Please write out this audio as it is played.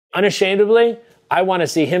unashamedly, I want to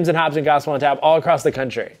see Hymns and Hops and Gospel on Tap all across the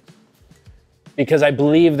country. Because I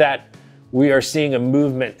believe that we are seeing a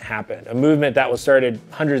movement happen, a movement that was started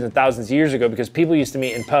hundreds and thousands of years ago because people used to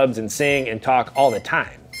meet in pubs and sing and talk all the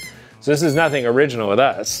time. So this is nothing original with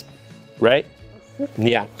us, right?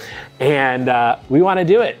 Yeah. And we want to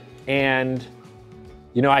do it. And,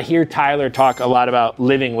 you know, I hear Tyler talk a lot about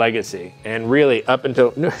living legacy. And really up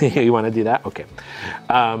until, you want to do that? Okay.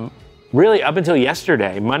 Really up until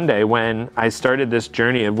yesterday, Monday, when I started this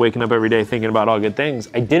journey of waking up every day thinking about all good things,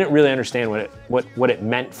 I didn't really understand what it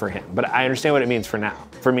meant for him, but I understand what it means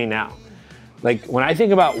for me now. Like when I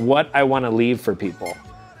think about what I want to leave for people,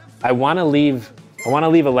 I want to leave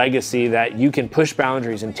a legacy that you can push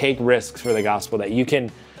boundaries and take risks for the gospel, that you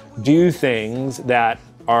can do things that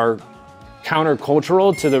are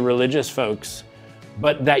countercultural to the religious folks,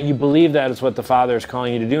 but that you believe that is what the Father is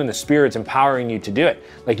calling you to do and the Spirit's empowering you to do it.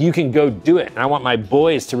 Like you can go do it. And I want my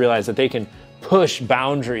boys to realize that they can push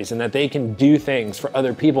boundaries and that they can do things for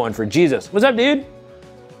other people and for Jesus. What's up, dude? You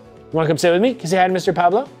want to come sit with me? Can you say hi to Mr.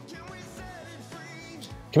 Pablo?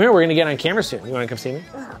 Come here, we're gonna get on camera soon. You want to come see me?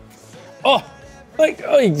 Oh,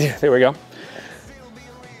 there we go.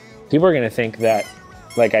 People are gonna think that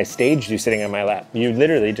like I staged you sitting on my lap. You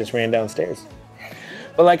literally just ran downstairs.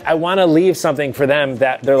 But like, I want to leave something for them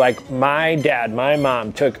that they're like, my dad, my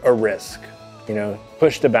mom took a risk, you know,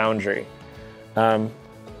 pushed a boundary. Yeah,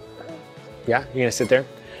 you're gonna sit there?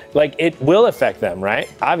 Like it will affect them,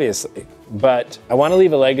 right? Obviously. But I want to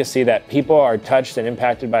leave a legacy that people are touched and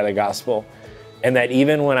impacted by the gospel, and that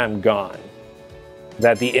even when I'm gone,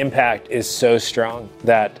 that the impact is so strong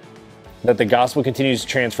that the gospel continues to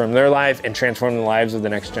transform their life and transform the lives of the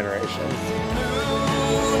next generation.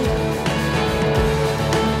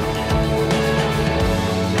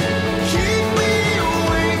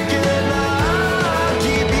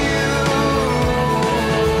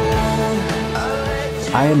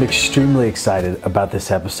 I am extremely excited about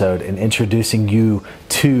this episode and introducing you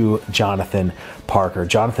to Jonathan Parker.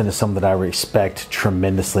 Jonathan is someone that I respect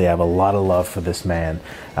tremendously. I have a lot of love for this man.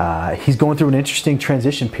 He's going through an interesting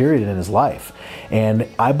transition period in his life, and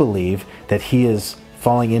I believe that he is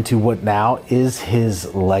falling into what now is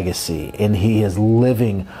his legacy, and he is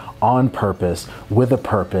living on purpose, with a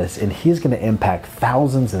purpose, and he's going to impact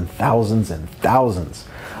thousands and thousands and thousands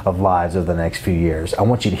of lives over the next few years. I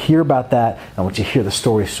want you to hear about that. I want you to hear the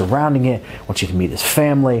story surrounding it. I want you to meet his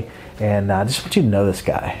family, and I just want you to know this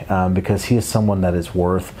guy because he is someone that is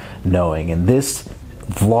worth knowing. And this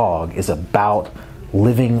vlog is about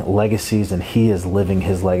living legacies, and he is living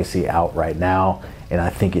his legacy out right now, and I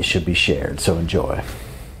think it should be shared. So enjoy.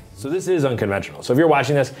 So this is unconventional. So if you're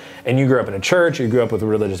watching this and you grew up in a church, or you grew up with a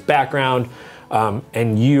religious background,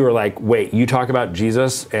 and you are like, wait, you talk about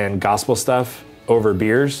Jesus and gospel stuff over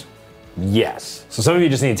beers? Yes. So some of you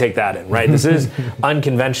just need to take that in, right? This is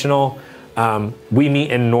unconventional. We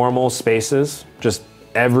meet in normal spaces, just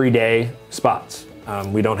everyday spots.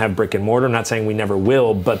 We don't have brick and mortar. I'm not saying we never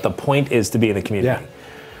will, but the point is to be in the community. Yeah.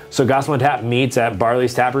 So Gospel on Tap meets at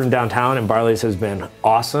Barley's Tap Room downtown, and Barley's has been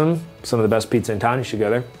awesome. Some of the best pizza in town. You should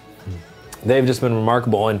go there. They've just been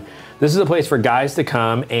remarkable. And this is a place for guys to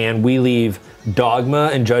come, and we leave dogma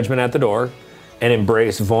and judgment at the door and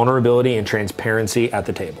embrace vulnerability and transparency at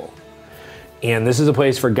the table. And this is a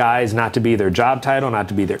place for guys not to be their job title, not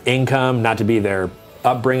to be their income, not to be their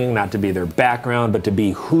upbringing, not to be their background, but to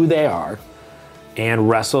be who they are and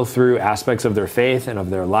wrestle through aspects of their faith and of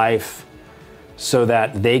their life so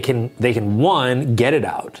that they can one, get it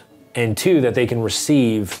out, and two, that they can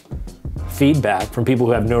receive feedback from people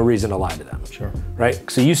who have no reason to lie to them. Sure. Right?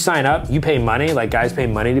 So you sign up, you pay money, like guys pay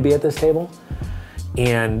money to be at this table.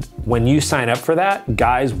 And when you sign up for that,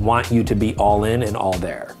 guys want you to be all in and all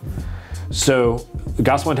there. So the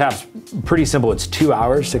Gospel on Tap's pretty simple. It's 2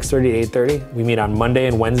 hours, 6:30 to 8:30. We meet on Monday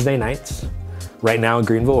and Wednesday nights. Right now in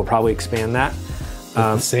Greenville, we'll probably expand that.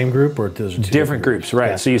 The same group, or those are two different groups,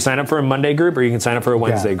 right? Yeah. So you sign up for a Monday group, or you can sign up for a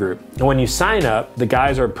Wednesday group. And when you sign up, the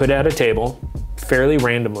guys are put at a table fairly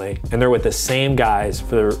randomly, and they're with the same guys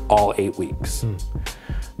for all 8 weeks.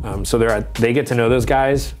 So they get to know those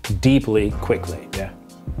guys deeply, quickly. Yeah.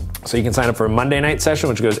 So you can sign up for a Monday night session,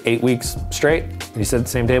 which goes 8 weeks straight. You sit at the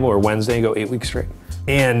same table, or Wednesday, you go 8 weeks straight.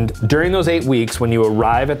 And during those 8 weeks, when you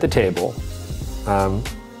arrive at the table,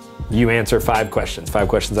 you answer 5 questions. 5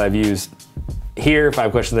 questions I've used here,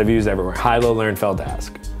 5 questions I've used everywhere. High, low, learn, felt to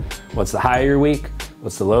ask. What's the high of your week?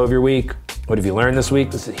 What's the low of your week? What have you learned this week?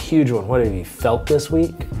 This is a huge one. What have you felt this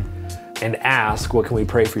week? And ask, what can we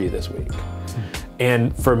pray for you this week?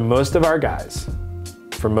 And for most of our guys,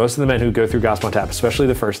 for most of the men who go through Gospel on Tap, especially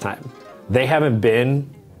the first time, they haven't been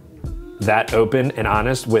that open and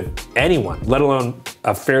honest with anyone, let alone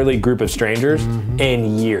a fairly group of strangers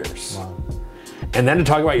in years. Wow. And then to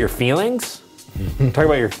talk about your feelings, talk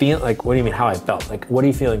about your feeling, like, what do you mean how I felt? Like, what are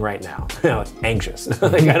you feeling right now? Anxious.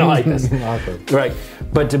 Like, I don't like this. Awesome. Right.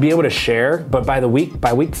 But to be able to share, but by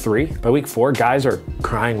week 4, guys are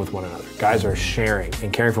crying with one another. Guys are sharing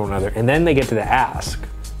and caring for one another. And then they get to the ask,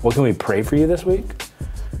 what can we pray for you this week?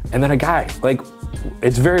 And then a guy, like,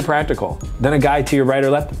 it's very practical. Then a guy to your right or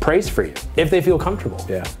left prays for you if they feel comfortable.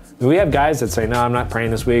 Yeah. We have guys that say, no, I'm not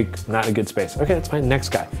praying this week. I'm not in a good space. Okay, that's fine. Next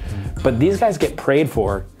guy. But these guys get prayed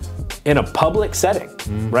for in a public setting,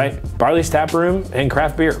 right? Barley's Tap Room and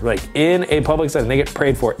craft beer, like in a public setting. They get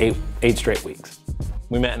prayed for eight straight weeks.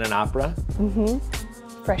 We met in an opera.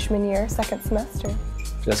 Freshman year, second semester.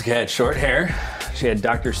 Jessica had short hair. She had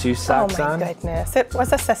Dr. Seuss socks Oh my on. goodness, it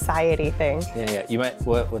was a society thing. Yeah. You might.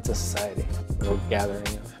 What's a society? A little gathering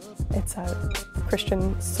of. It's a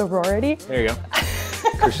Christian sorority. There you go.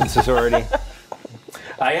 Christian sorority.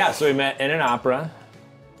 Yeah. So we met in an opera,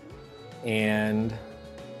 and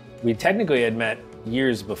we technically had met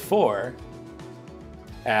years before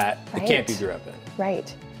at the camp you grew up in.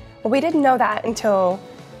 Right. Well, we didn't know that until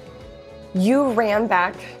you ran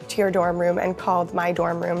back to your dorm room and called my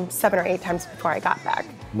dorm room 7 or 8 times before I got back.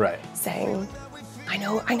 Right. Saying, I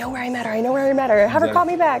know where I met her, have her call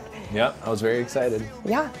me back. Yep, I was very excited.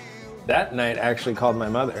 Yeah. That night I actually called my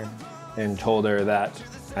mother and told her that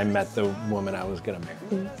I met the woman I was gonna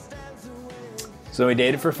marry. So we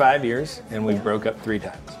dated for 5 years and we broke up 3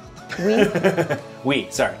 times.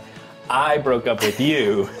 Sorry. I broke up with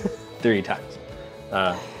you 3 times.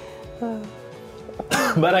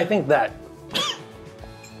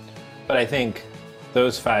 But I think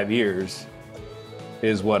those 5 years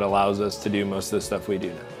is what allows us to do most of the stuff we do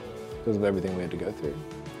now because of everything we had to go through.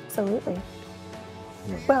 Absolutely.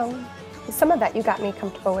 Well, some of that you got me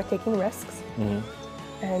comfortable with taking risks.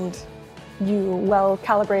 And you well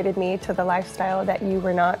calibrated me to the lifestyle that you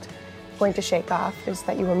were not going to shake off, is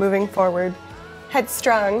that you were moving forward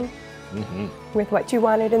headstrong with what you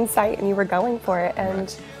wanted in sight and you were going for it.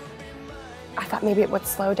 And I thought maybe it would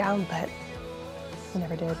slow down, but it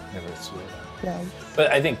never did. Never slowed down. No.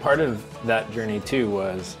 But I think part of that journey too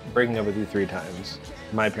was breaking up with you 3 times.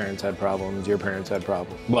 My parents had problems, your parents had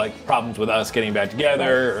problems. Like problems with us getting back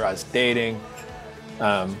together or us dating.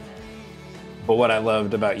 But what I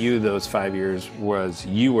loved about you those 5 years was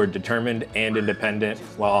you were determined and independent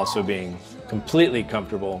while also being completely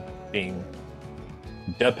comfortable being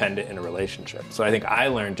dependent in a relationship. So I think I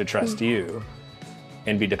learned to trust you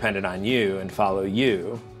and be dependent on you and follow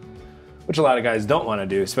you, which a lot of guys don't want to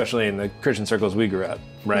do, especially in the Christian circles we grew up,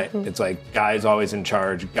 right? It's like guys always in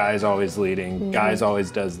charge, guys always leading, guys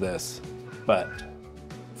always does this. But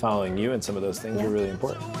following you and some of those things were really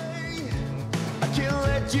important. I can't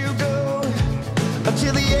let you go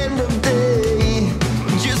until the end of day.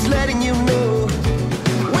 Just letting you know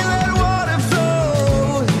when that water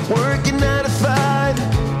flow, working 9 to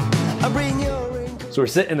 5. I bring your raincoat. So we're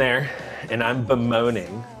sitting there and I'm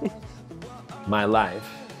bemoaning my life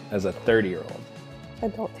as a 30-year-old.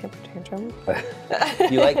 Adult temper tantrum.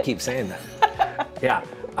 You keep saying that. Yeah,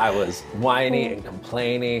 I was whiny and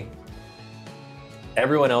complaining.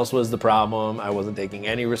 Everyone else was the problem. I wasn't taking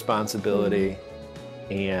any responsibility.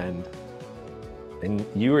 And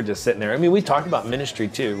you were just sitting there. I mean, we talked about ministry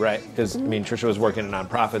too, right? Because, I mean, Trisha was working in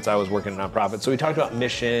nonprofits, I was working in nonprofits. So we talked about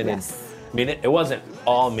mission. Yes. And, I mean, it wasn't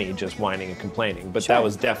all me just whining and complaining, but that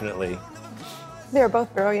was definitely... They were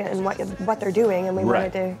both brilliant in what they're doing, and we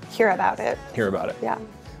wanted to hear about it. Yeah.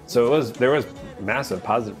 So there was massive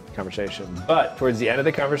positive conversation, but towards the end of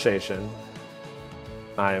the conversation,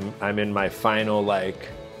 I'm in my final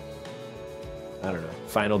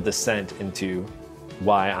final descent into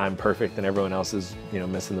why I'm perfect and everyone else is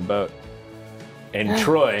missing the boat. And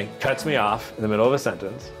Troy cuts me off in the middle of a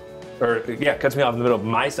sentence, cuts me off in the middle of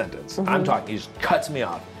my sentence. I'm talking, he just cuts me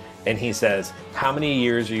off. And he says, how many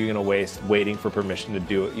years are you going to waste waiting for permission to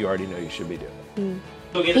do what you already know you should be doing?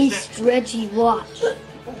 A stretchy watch.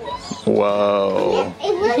 Whoa.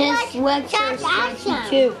 His sweatshirt is stretchy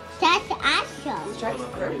too. That's awesome.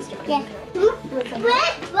 Yeah.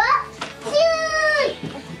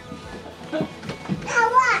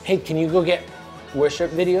 Hey, can you go get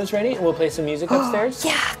worship videos ready and we'll play some music upstairs?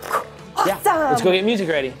 Yeah. Awesome. Yeah, let's go get music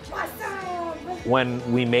ready. When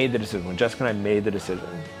we made the decision, when Jessica and I made the decision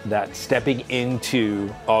that stepping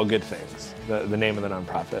into All Good Things, the name of the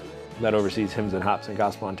nonprofit that oversees hymns and hops and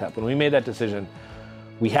gospel on tap, when we made that decision,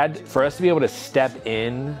 for us to be able to step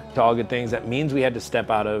in to All Good Things, that means we had to step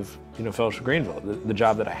out of Fellowship Greenville, the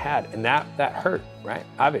job that I had, and that hurt, right?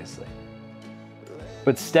 Obviously.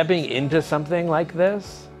 But stepping into something like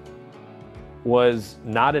this was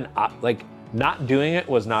not Not doing it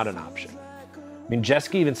was not an option. I mean,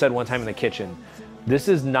 Jessica even said one time in the kitchen, this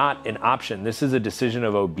is not an option. This is a decision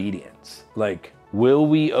of obedience. Like, will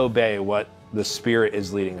we obey what the Spirit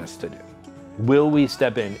is leading us to do? Will we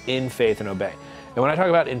step in faith and obey? And when I talk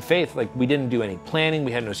about in faith, like, we didn't do any planning.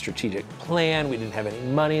 We had no strategic plan. We didn't have any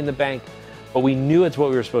money in the bank, but we knew it's what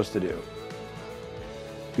we were supposed to do.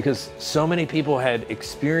 Because so many people had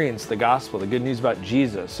experienced the gospel, the good news about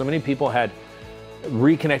Jesus. So many people had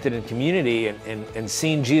reconnected in community and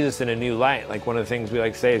seen Jesus in a new light. Like, one of the things we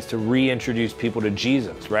like to say is to reintroduce people to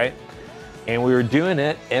Jesus, right? And we were doing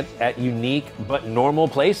it at unique but normal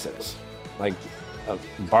places, like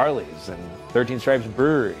Barley's and 13 Stripes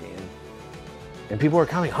Brewery. And people were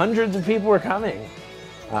coming. Hundreds of people were coming.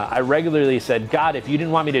 I regularly said, God, if you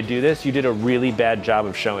didn't want me to do this, you did a really bad job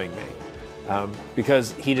of showing me.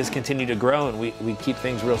 Because he just continued to grow, and we keep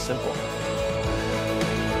things real simple.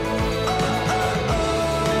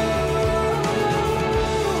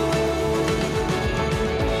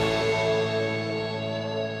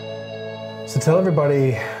 So tell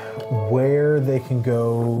everybody where they can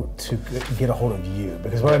go to get a hold of you.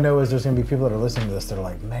 Because what I know is there's going to be people that are listening to this that are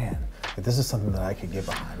like, man, this is something that I could get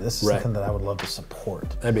behind. This is something that I would love to support.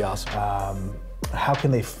 That'd be awesome. How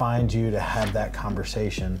can they find you to have that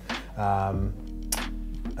conversation?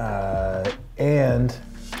 And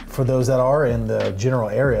for those that are in the general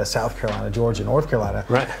area, South Carolina, Georgia, North Carolina,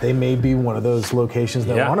 they may be one of those locations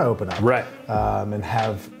that want to open up, and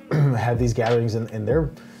have these gatherings in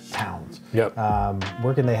their towns.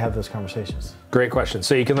 Where can they have those conversations? Great question.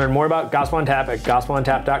 So you can learn more about Gospel on Tap at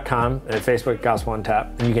gospelontap.com, at Facebook Gospel on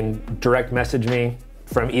Tap, and you can direct message me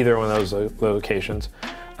from either one of those locations.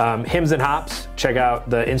 Hymns and Hops, check out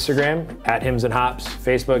the Instagram at Hymns and Hops,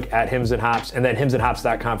 Facebook at Hymns and Hops, and then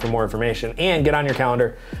hymnsandhops.com for more information. And get on your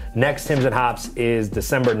calendar. Next Hymns and Hops is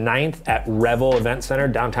December 9th at Revel Event Center,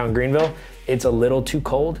 downtown Greenville. It's a little too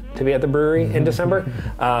cold to be at the brewery in December,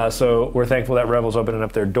 so we're thankful that Revel's opening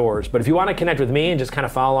up their doors. But if you want to connect with me and just kind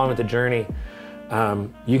of follow along with the journey,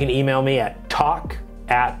 you can email me at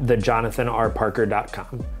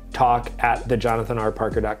talk@thejonathanrparker.com.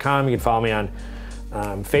 talk@thejonathanrparker.com. You can follow me on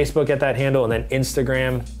Facebook at that handle, and then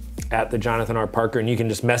Instagram at the Jonathan R. Parker, and you can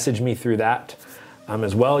just message me through that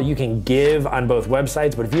as well. You can give on both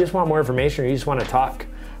websites, but if you just want more information or you just want to talk,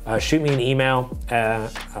 shoot me an email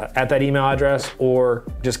at that email address, or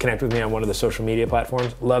just connect with me on one of the social media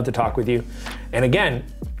platforms. Love to talk with you. And again,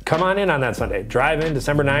 come on in on that Sunday. Drive in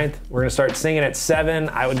December 9th. We're going to start singing at 7.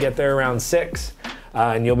 I would get there around 6,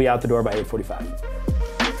 and you'll be out the door by 8:45.